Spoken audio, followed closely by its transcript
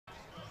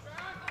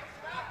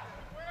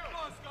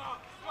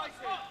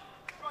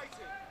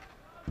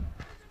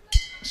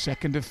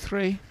Second of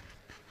 3.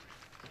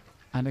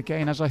 And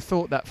again, as I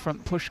thought, that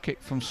front push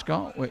kick from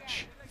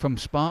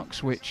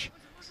Sparks, which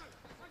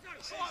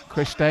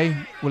Chris Day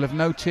will have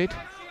noted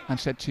and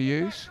said to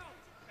use.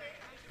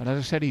 But as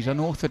I said, he's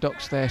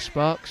unorthodox there,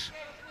 Sparks.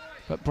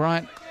 But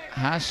Bryant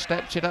has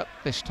stepped it up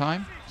this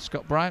time,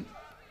 Scott Bryant.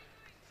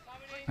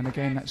 And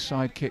again, that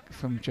side kick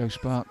from Joe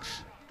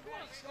Sparks.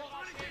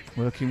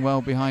 Working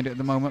well behind it at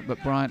the moment,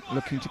 but Bryant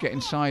looking to get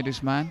inside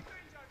his man.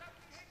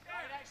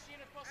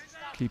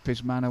 Keep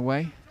his man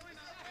away.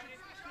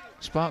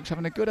 Sparks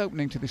having a good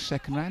opening to this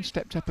second round,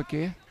 stepped up a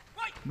gear,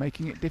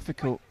 making it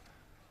difficult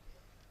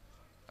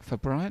for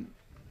Bryant.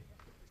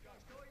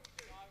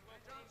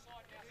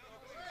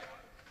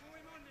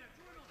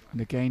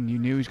 And again, you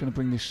knew he was going to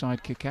bring this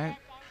side kick out.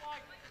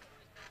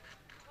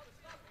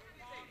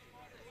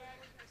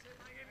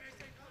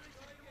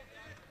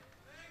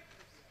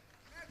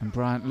 And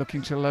Bryant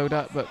looking to load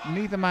up, but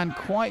neither man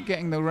quite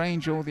getting the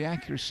range or the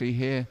accuracy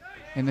here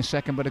in the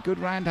second. But a good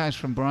roundhouse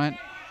from Bryant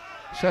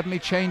suddenly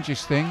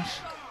changes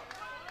things.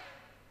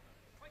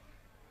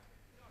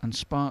 And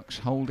Sparks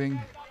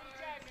holding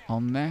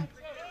on there.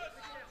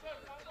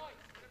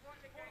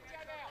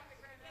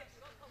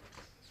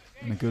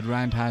 And a good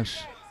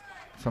roundhouse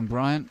from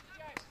Bryant.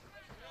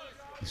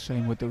 The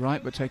same with the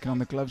right, but taking on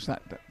the gloves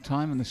that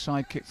time. And the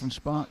side kick from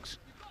Sparks.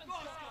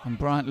 And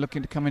Bryant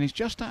looking to come in. He's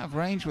just out of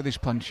range with his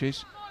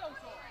punches.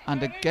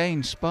 And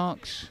again,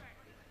 Sparks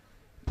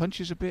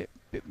punches a bit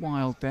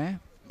wild there.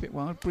 A bit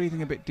wild,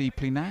 breathing a bit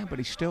deeply now, but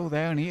he's still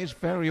there, and he is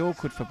very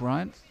awkward for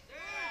Bryant.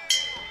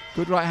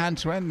 Good right hand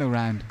to end the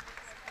round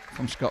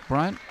from Scott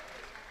Bryant.